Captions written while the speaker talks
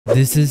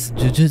This is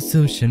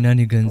Jujutsu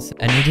Shenanigans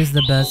and it is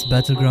the best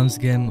battlegrounds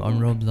game on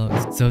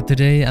Roblox. So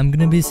today I'm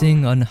gonna be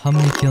seeing on how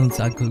many kills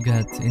I could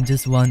get in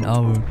just 1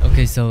 hour.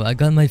 Okay, so I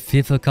got my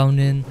FIFA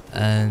account in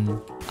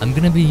and I'm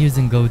gonna be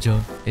using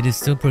Gojo. It is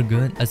super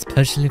good,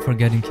 especially for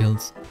getting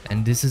kills.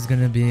 And this is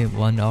gonna be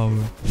 1 hour,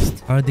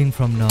 starting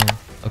from now.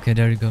 Okay,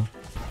 there you go.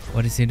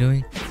 What is he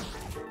doing?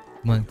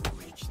 Come on.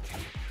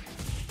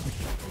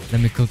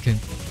 Let me cook him.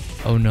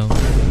 Oh no.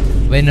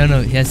 Wait,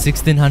 no, he has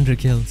 1600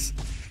 kills.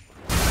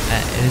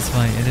 It is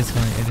fine, it is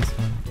fine, it is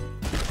fine.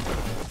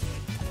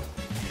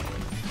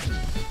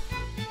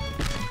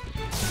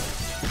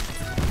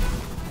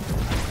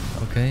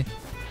 Okay.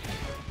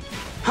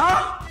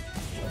 Huh?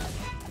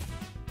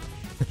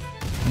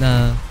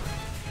 Nah.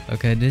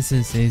 Okay, this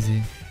is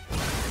easy.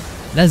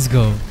 Let's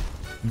go.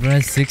 Bro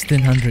has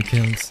 1600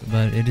 kills,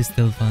 but it is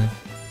still fine.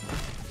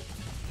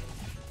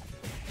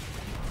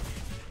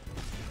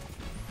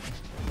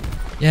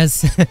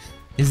 Yes,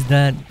 he's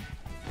dead.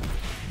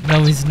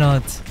 No, he's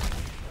not.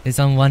 He's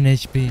on 1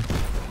 HP.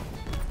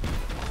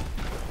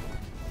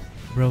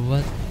 Bro,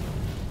 what?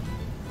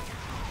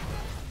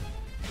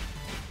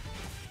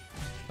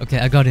 Okay,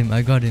 I got him.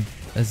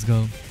 Let's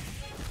go.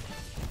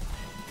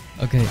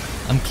 Okay,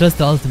 I'm close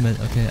to ultimate.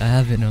 Okay, I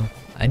have it now.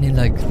 I need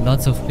like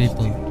lots of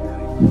people.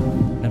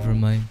 Never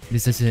mind.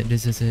 This is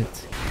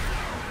it.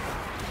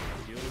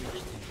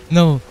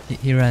 No,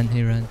 he ran.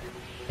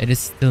 It is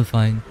still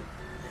fine.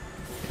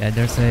 Yeah,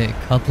 there's a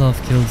couple of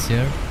kills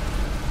here.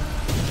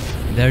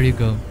 There you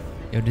go.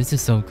 Yo, this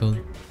is so cool.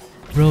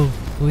 Bro,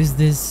 who is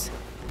this?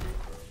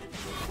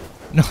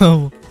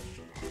 No!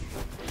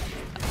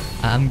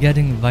 I'm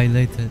getting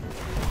violated.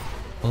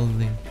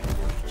 Holy.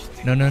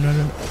 No.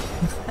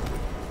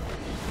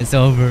 It's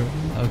over.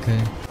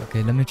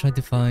 Okay, let me try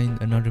to find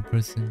another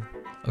person.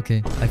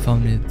 Okay, I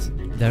found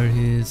it. There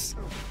he is.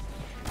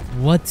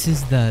 What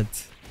is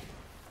that?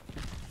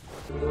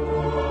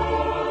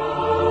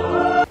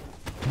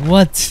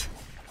 What?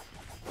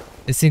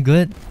 Is he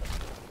good?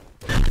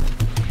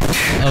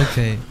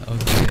 Okay.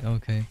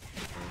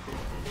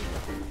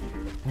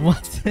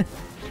 What?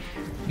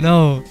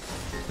 No.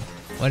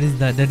 What is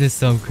that? That is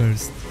so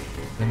cursed.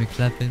 Let me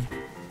clap him.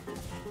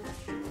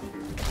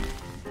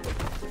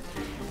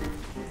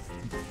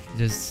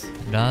 Just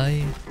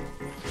die.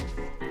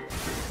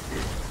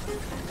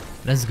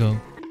 Let's go.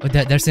 Oh,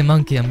 there's a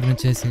monkey. I'm gonna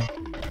chase him.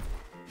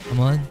 Come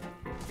on.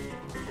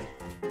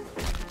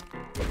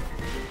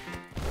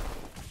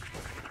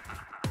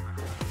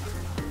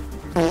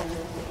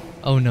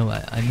 Oh no,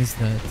 I missed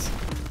that.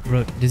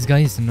 Bro, this guy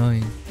is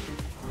annoying.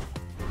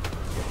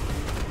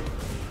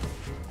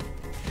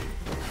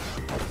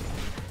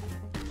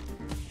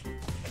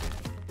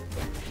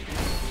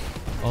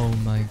 Oh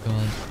my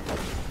god.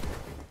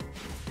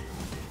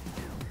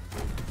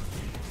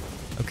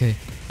 Okay,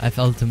 I have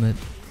ultimate.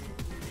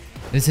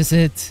 This is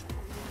it.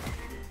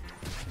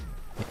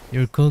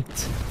 You're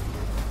cooked.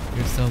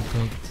 You're so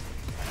cooked.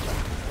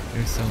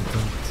 You're so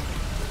cooked.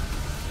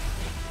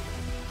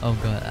 Oh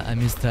god, I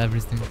missed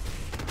everything.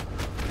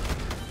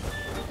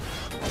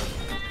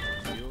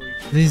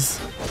 Please.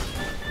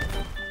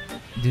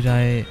 Did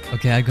I?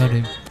 Okay, I got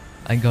him.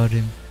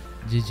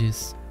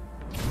 GG's.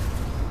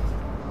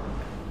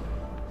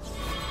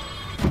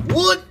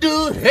 What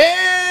the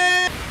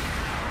hell?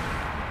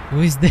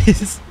 Who is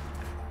this?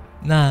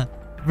 Nah,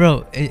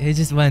 bro, he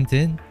just went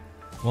in.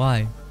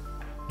 Why?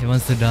 He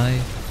wants to die?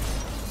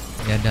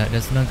 Yeah,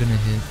 that's not gonna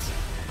hit.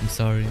 I'm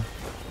sorry.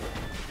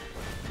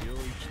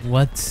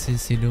 What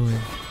is he doing?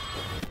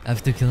 I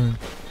have to kill him.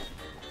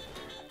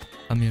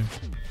 Come here.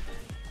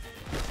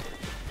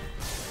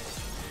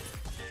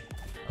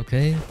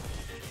 Okay.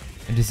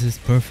 And this is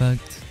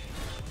perfect.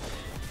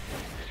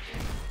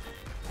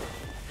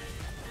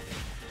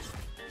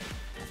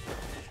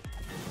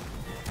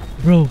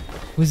 Bro,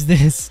 who's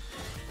this?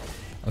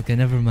 Okay,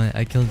 never mind.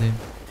 I killed him.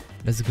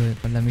 That's good.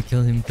 But let me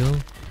kill him too.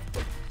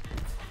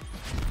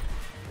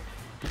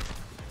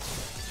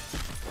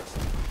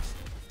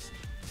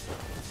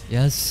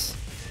 Yes.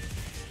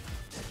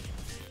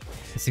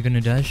 Is he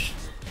gonna dash?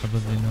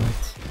 Probably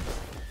not.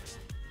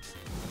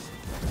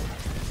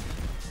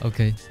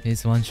 Okay,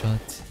 he's one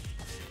shot.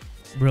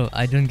 Bro,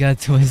 I don't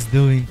get what he's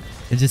doing.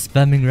 He's just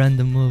spamming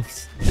random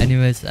moves.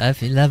 Anyways, I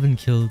have 11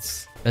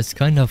 kills. That's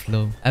kind of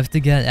low. I have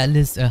to get at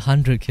least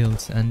 100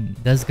 kills and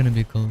that's gonna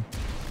be cool.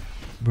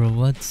 Bro,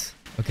 what?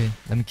 Okay,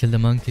 let me kill the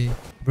monkey.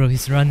 Bro,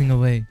 he's running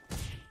away.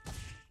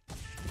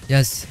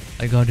 Yes,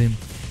 I got him.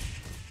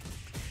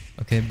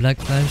 Okay, Black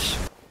Flash.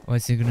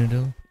 What's he gonna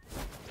do?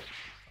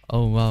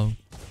 Oh wow,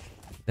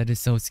 that is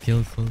so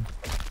skillful.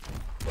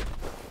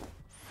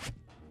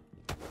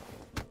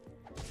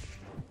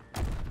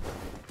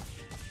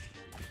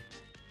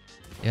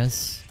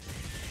 Yes.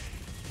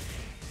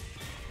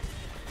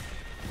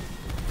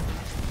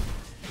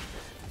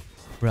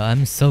 Bro,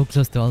 I'm so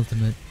close to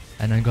ultimate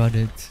and I got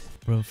it.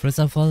 Bro, first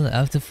of all, I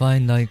have to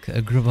find like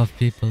a group of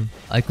people.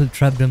 I could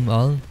trap them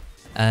all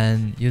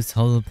and use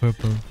hollow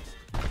purple.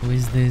 Who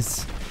is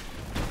this?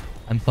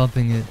 I'm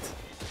popping it.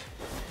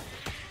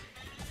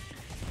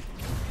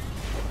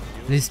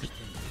 Please,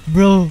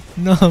 Bro,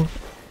 no.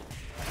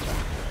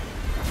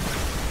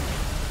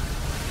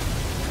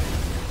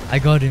 I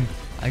got him.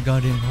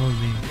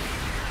 Holy.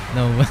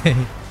 No way.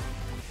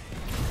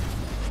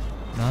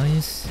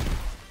 Nice.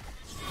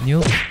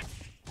 Nuke.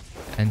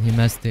 And he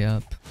messed it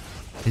up.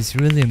 He's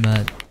really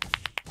mad.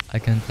 I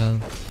can tell.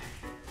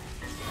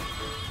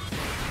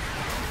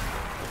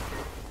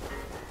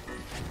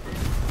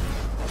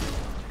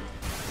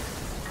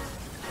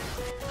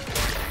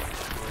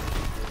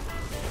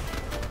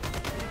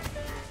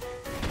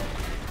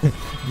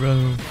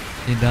 Bro,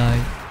 he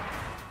died.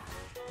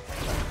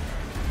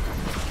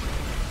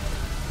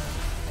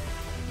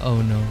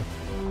 Oh no.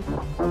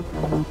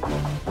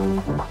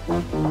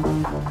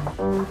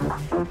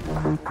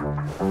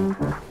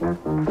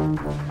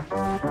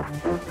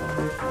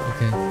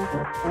 Okay.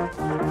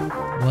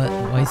 What?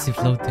 Why is he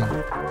floating?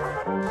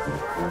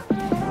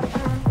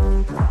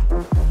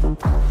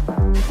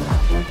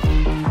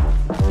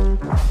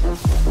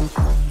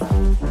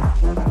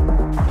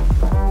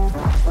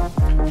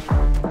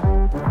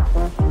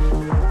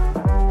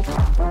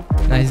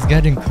 Nah, he's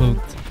getting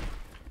cooked.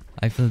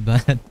 I feel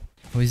bad.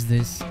 Who is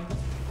this?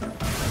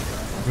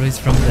 Bro, he's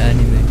from the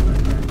anime.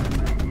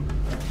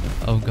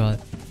 Oh god.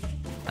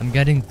 I'm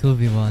getting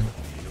 2v1.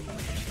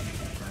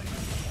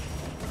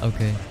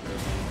 Okay.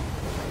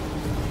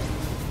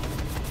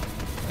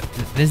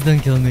 Please don't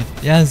kill me.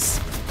 Yes!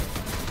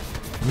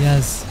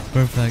 Yes!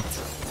 Perfect.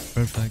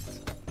 Perfect.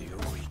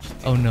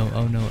 Oh no,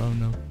 oh no, oh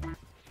no.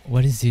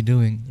 What is he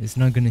doing? It's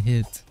not gonna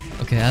hit.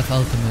 Okay, I have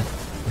ultimate.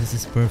 This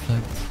is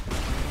perfect.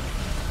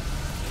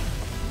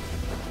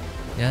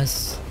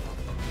 Yes.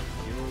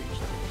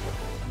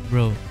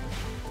 Bro.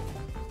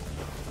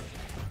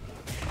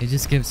 He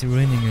just keeps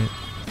ruining it.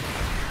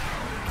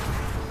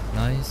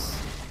 Nice.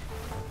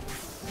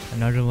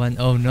 Another one.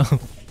 Oh no.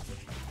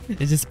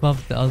 He just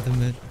popped the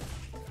ultimate.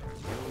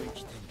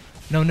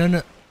 No, no,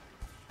 no.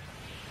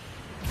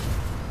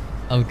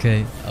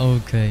 Okay,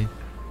 okay.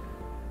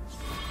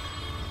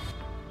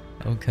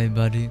 Okay,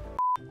 buddy.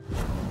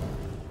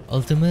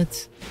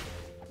 Ultimate?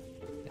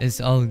 It's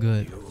all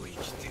good.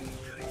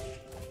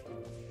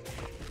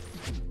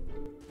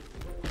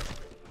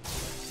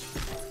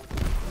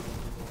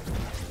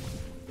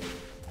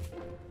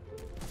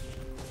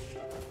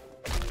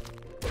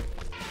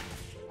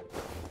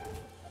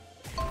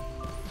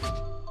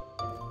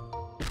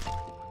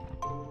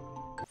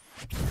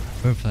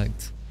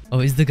 Perfect. Oh,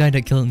 it's the guy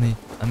that killed me.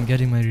 I'm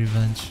getting my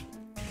revenge.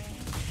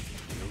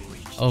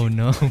 Oh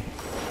no.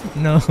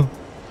 No.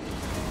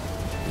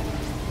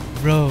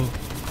 Bro.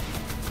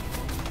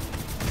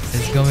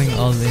 It's going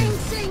all in.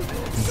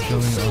 It's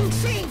going all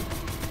in.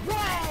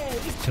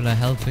 Should I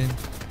help him?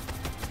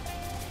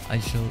 I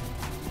should.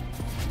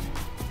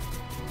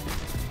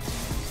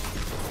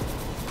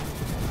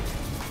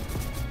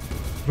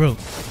 Bro.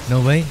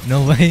 No way.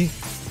 No way.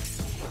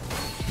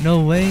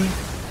 No way.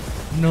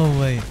 No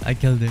way. I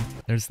killed him.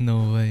 There's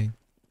no way.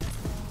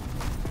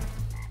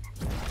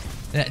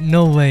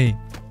 No way.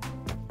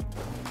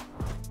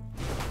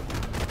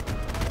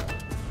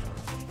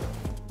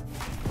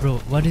 Bro,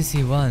 what does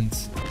he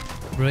want?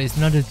 Bro, it's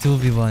not a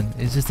 2v1.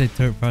 It's just a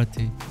third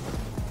party.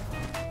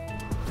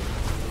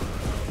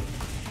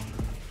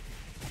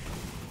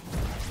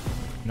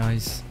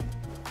 Nice.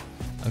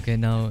 Okay,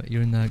 now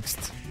you're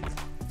next.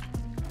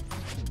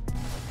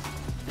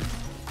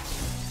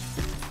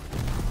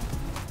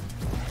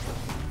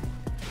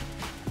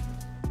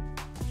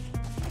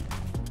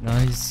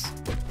 Nice.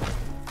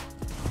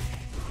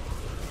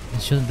 He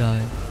should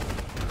die.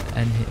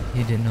 And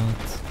he did not.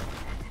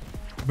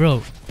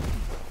 Bro.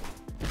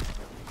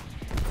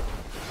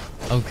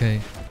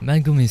 Okay.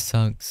 Megumi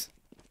sucks.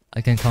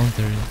 I can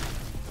counter it.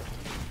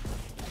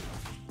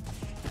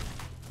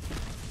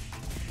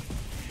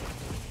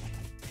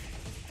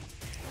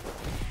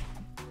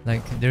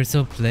 Like, they're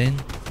so plain.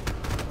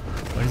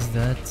 What is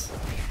that?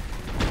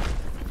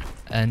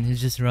 And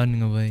he's just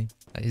running away.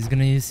 He's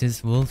gonna use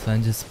his wolf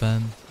and just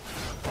spam.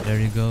 There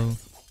you go.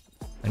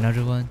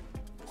 Another one.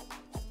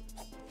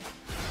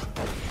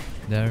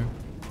 There.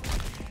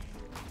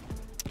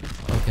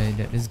 Okay,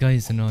 this guy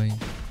is annoying.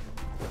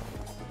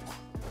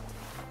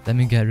 Let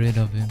me get rid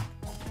of him.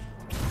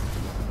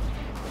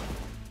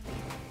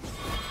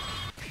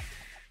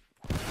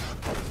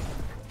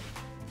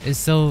 It's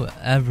so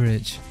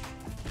average.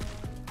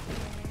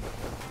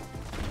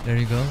 There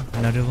you go.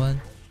 Another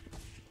one.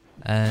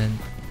 And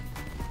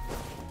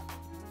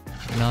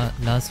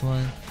last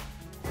one.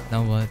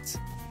 Now what?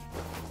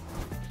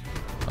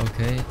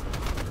 Okay.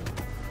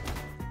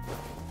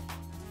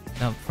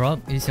 Now prop,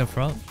 is your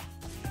prop?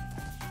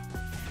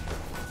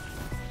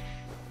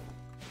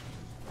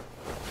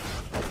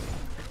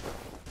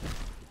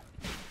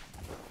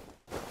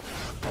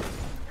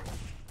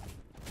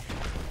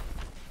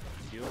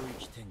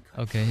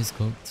 Okay, he's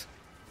cooked.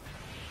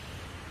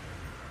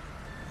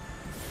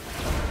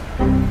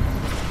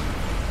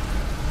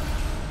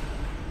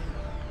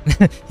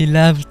 He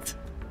left.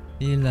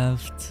 He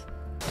left.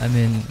 I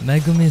mean,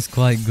 Megumi is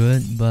quite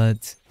good,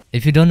 but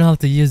if you don't know how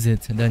to use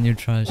it, then you're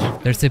trash.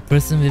 There's a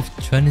person with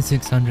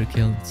 2600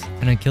 kills.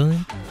 Can I kill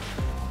him?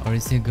 Or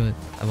is he good?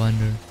 I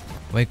wonder.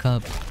 Wake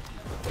up.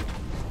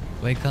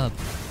 Wake up.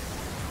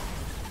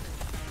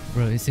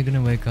 Bro, is he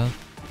gonna wake up?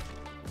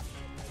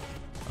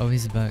 Oh,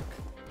 he's back.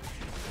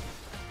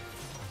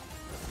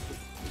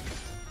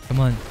 Come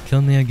on,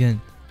 kill me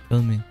again.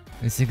 Kill me.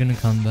 Is he gonna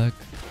come back?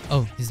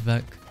 Oh, he's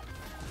back.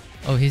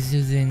 Oh, he's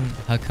using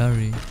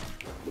Hakari.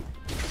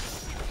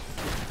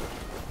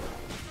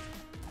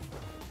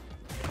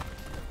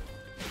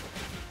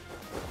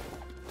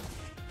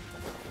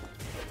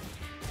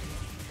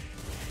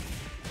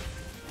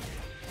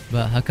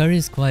 But Hakari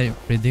is quite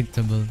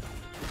predictable.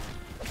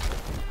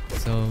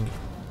 So,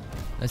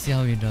 let's see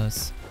how he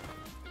does.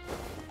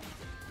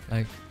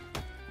 Like,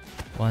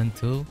 1,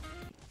 2.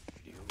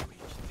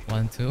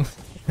 1, 2.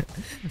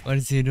 What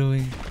is he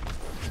doing?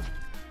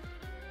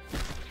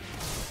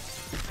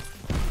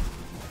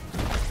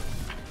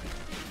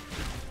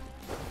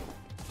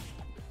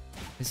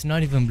 It's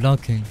not even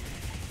blocking.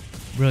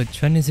 Bro,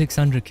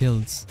 2600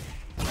 kills.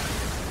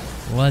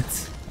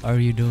 What are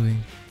you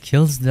doing?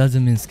 Kills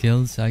doesn't mean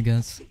skills, I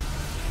guess.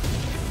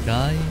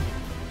 Die?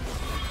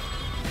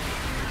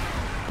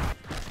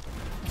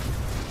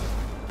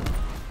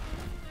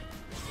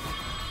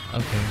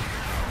 Okay,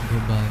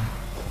 goodbye.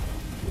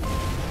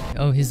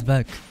 Oh, he's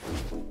back.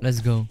 Let's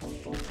go.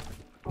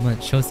 Come on,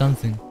 show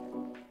something.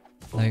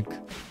 Like,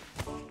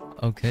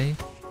 okay.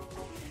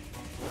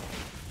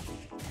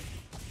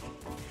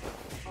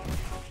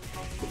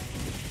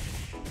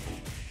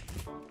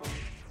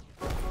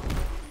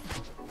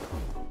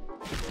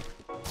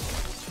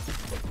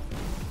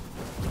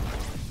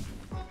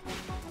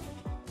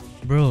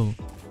 Bro,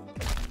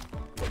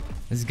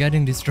 it's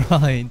getting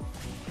destroyed.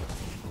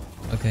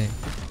 Okay.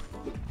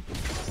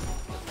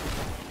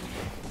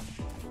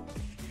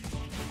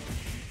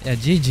 Yeah,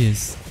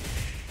 GG's.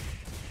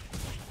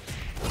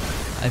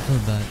 I feel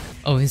bad.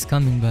 Oh, he's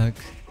coming back.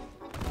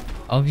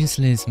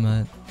 Obviously he's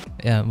mad.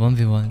 Yeah,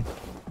 1v1.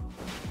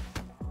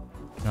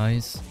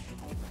 Nice.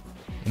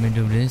 Let me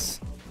do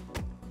this.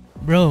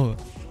 Bro,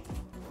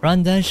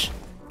 run dash.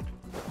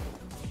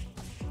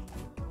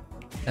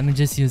 Let me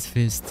just use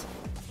fist.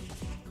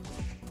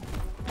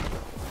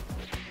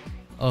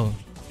 Oh,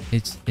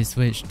 he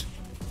switched.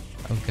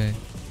 Okay.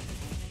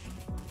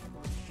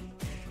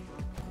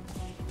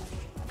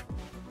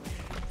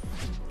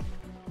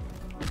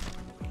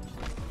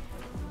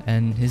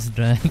 And he's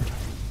dead.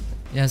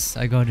 Yes,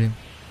 I got him.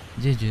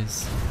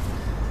 GG's.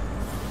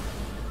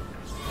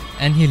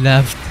 And he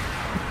left.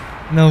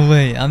 No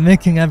way, I'm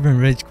making everyone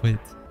rage quit.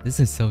 This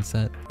is so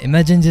sad.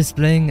 Imagine just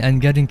playing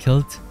and getting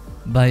killed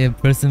by a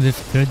person with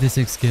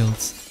 36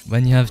 kills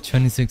when you have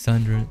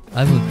 2600.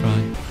 I will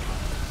cry.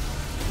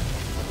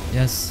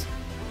 Yes.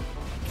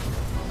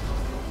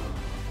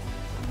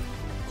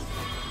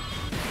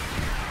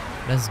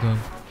 Let's go.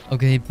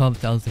 Okay, he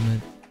popped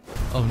ultimate.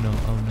 Oh no,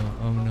 oh no,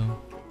 oh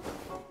no.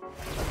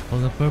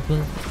 Hold the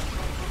purple.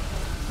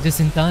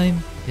 Just in time?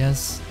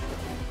 Yes.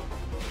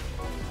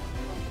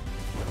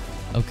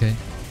 Okay,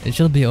 it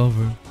should be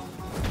over.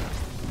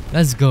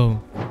 Let's go.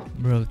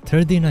 Bro,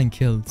 39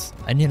 kills.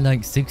 I need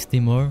like 60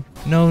 more.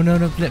 No, no,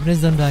 no,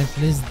 please don't die.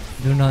 Please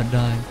do not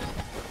die.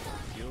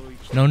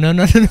 No, no,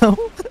 no, no, no.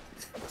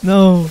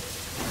 No.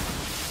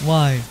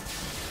 Why?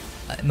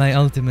 My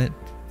ultimate.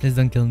 Please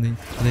don't kill me.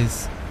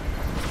 Please.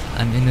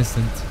 I'm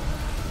innocent.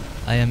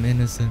 I am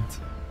innocent.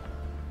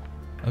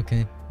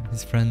 Okay,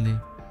 he's friendly.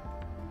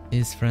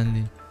 He's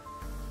friendly.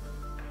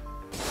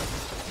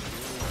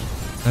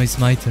 No, it's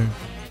my turn.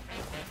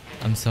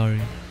 I'm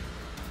sorry.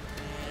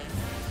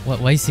 What?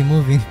 Why is he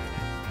moving?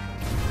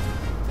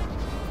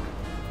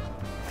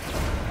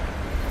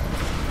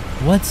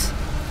 What?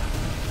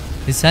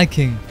 He's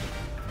hacking.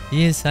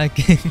 He is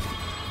hacking.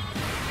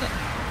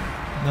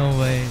 No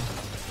way.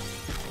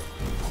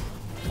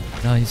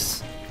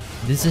 Nice.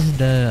 This is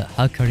the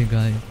Hakari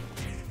guy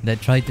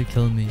that tried to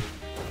kill me.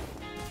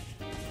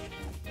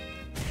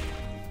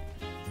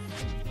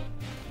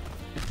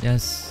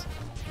 Yes.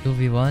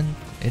 2v1,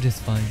 it is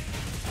fine.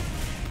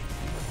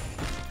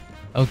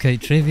 Okay,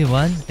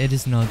 3v1, it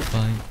is not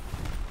fine.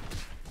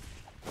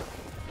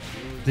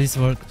 Please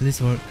work,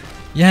 please work.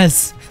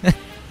 Yes!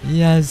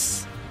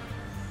 Yes!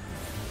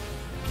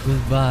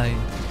 Goodbye.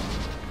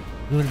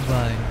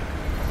 Goodbye.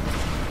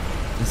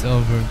 It's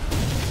over.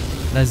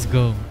 Let's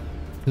go.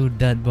 2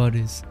 dead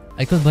bodies.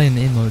 I could buy an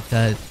emote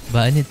that, but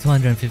I need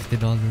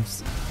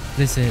 $250.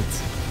 Please hit.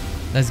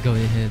 Let's go,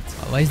 it hit.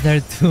 Why is there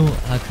 2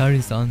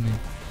 Hakaris on me?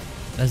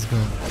 Let's go.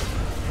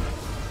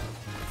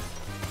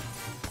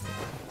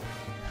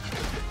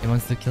 He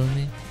wants to kill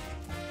me?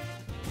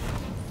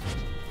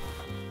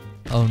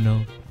 Oh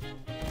no.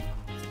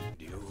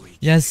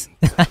 Yes!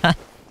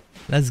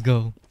 Let's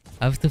go.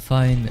 I have to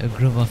find a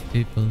group of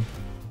people.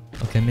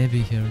 Okay,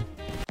 maybe here.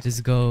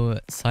 Just go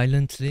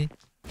silently.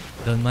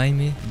 Don't mind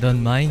me.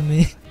 Don't mind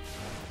me.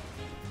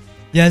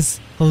 Yes!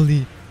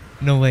 Holy.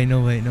 No way,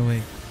 no way, no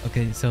way.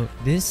 Okay, so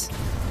this.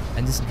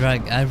 And just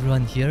drag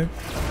everyone here.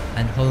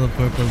 And holo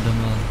purple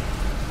them all.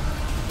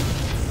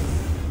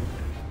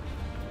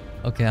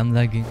 Okay, I'm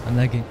lagging. I'm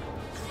lagging.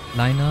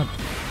 Line up.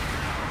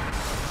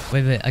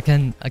 Wait, I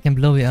can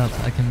blow it up.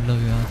 I can blow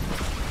it up.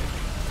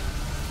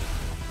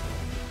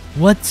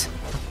 What?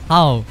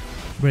 How?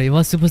 Bro, it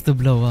was supposed to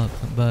blow up,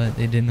 but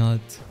it did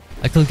not.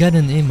 I could get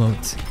an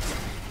emote.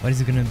 What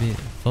is it gonna be?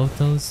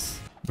 Photos?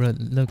 Bro,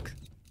 look.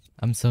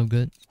 I'm so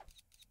good.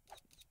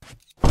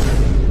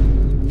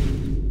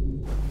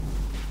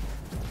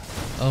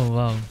 Oh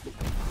wow.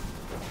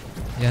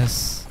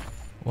 Yes.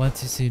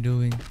 What is he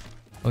doing?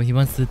 Oh, he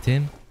wants the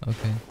team?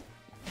 Okay.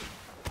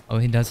 Oh,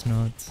 he does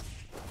not.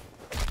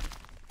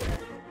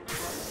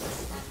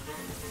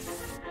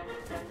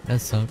 That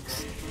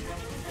sucks.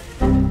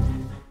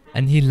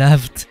 And he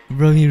left.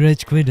 Bro, he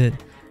rage quitted.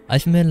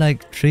 I've met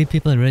like 3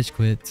 people rage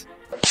quit.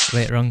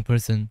 Wait, wrong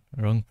person.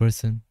 Wrong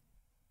person.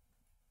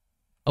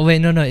 Oh wait,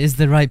 no, it's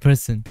the right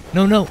person.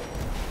 No.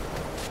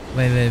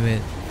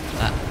 Wait.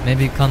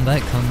 Maybe come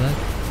back.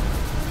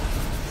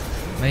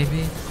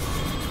 Maybe.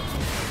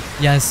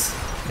 Yes,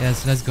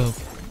 let's go.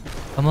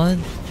 Come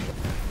on.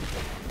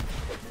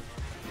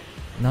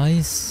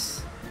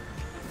 Nice.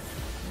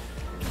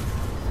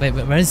 Wait,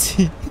 where is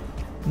he?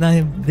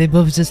 Nah, they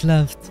both just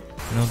left.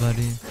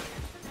 Nobody.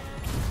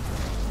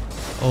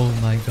 Oh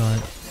my god.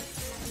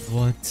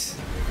 What?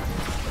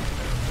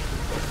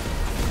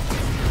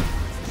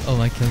 Oh,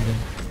 I killed him.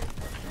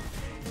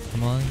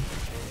 Come on.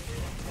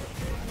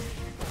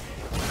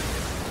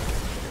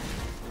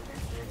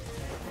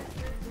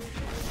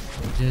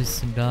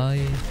 Just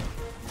die.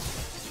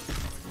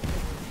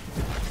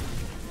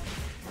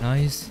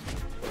 Nice.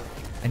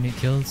 I need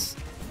kills.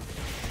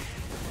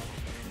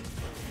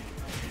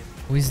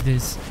 Who is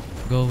this?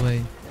 Go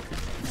away.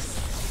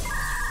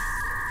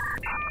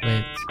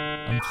 Wait,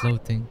 I'm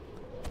floating.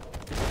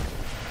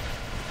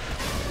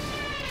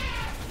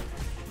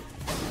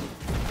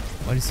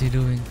 What is he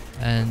doing?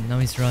 And now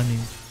he's running.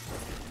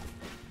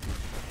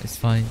 It's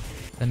fine.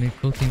 Let me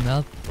cook him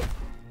up.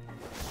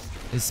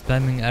 He's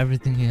spamming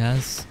everything he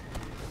has.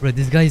 Bro,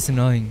 this guy is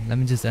annoying. Let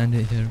me just end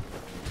it here.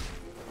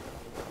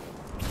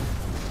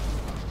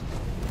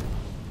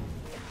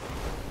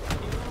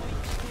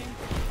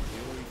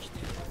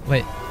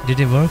 Wait, did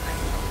it work?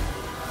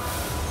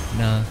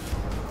 Nah.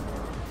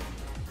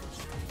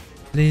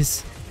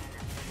 Please.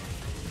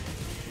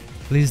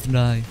 Please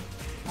die.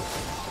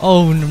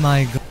 Oh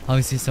my god. How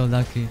is he so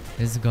lucky?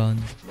 He's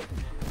gone.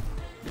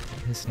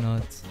 He's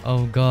not.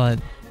 Oh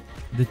god.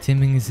 The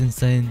teaming is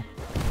insane.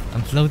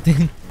 I'm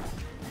floating.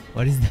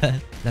 What is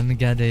that? Let me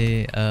get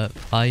a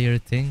fire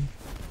thing.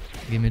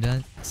 Give me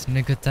that.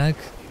 Sneak attack.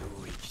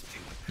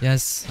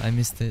 Yes, I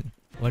missed it.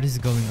 What is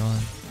going on?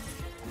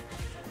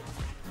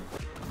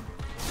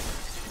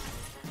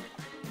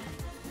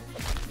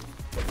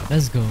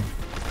 Let's go.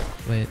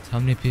 Wait, how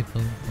many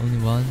people? Only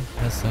one?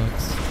 That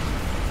sucks.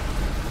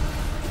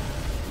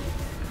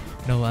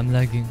 No, I'm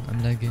lagging.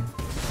 I'm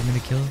gonna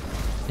kill.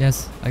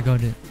 Yes, I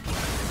got it.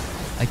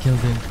 I killed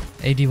him.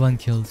 81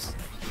 kills.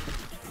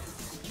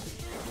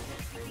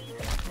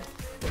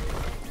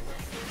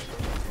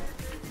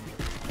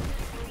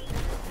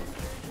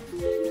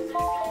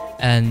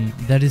 And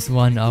that is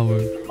 1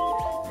 hour.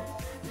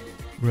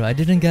 Bro, I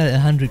didn't get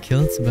 100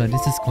 kills, but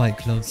this is quite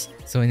close.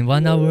 So in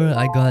 1 hour,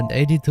 I got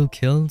 82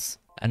 kills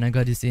and I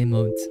got this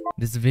emote.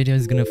 This video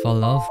is gonna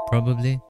fall off, probably.